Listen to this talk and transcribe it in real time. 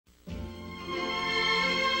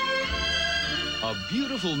A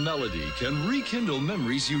beautiful melody can rekindle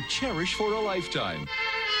memories you cherish for a lifetime.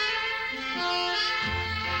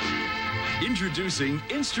 Introducing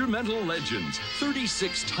Instrumental Legends,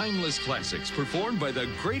 36 timeless classics performed by the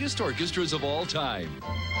greatest orchestras of all time.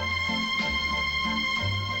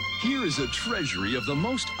 Here is a treasury of the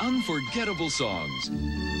most unforgettable songs.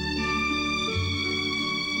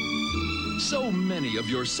 So many of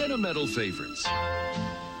your sentimental favorites.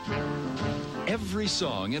 Every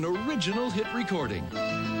song an original hit recording.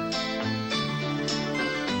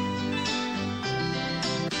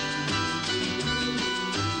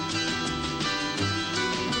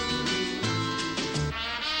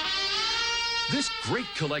 This great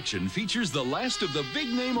collection features the last of the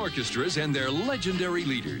big-name orchestras and their legendary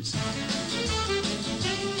leaders.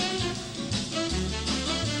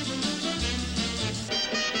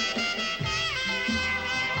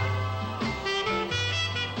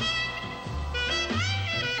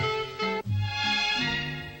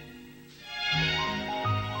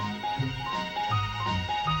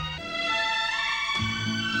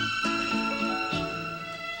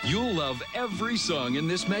 You'll love every song in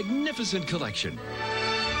this magnificent collection.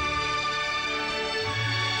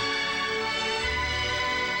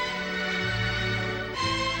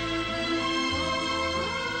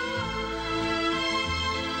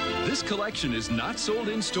 This collection is not sold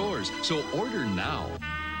in stores, so order now.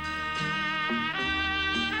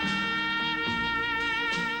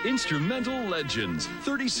 Instrumental Legends,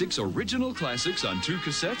 36 original classics on 2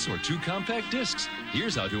 cassettes or 2 compact discs.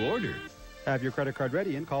 Here's how to order. Have your credit card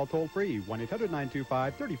ready and call toll-free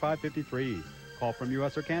 1-800-925-3553. Call from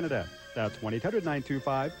U.S. or Canada. That's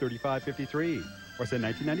 1-800-925-3553. Or send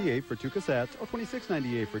 $19.98 for 2 cassettes or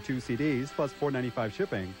 $26.98 for 2 CDs plus $4.95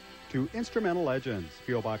 shipping to Instrumental Legends,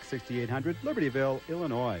 P.O. Box 6800, Libertyville,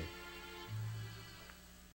 Illinois.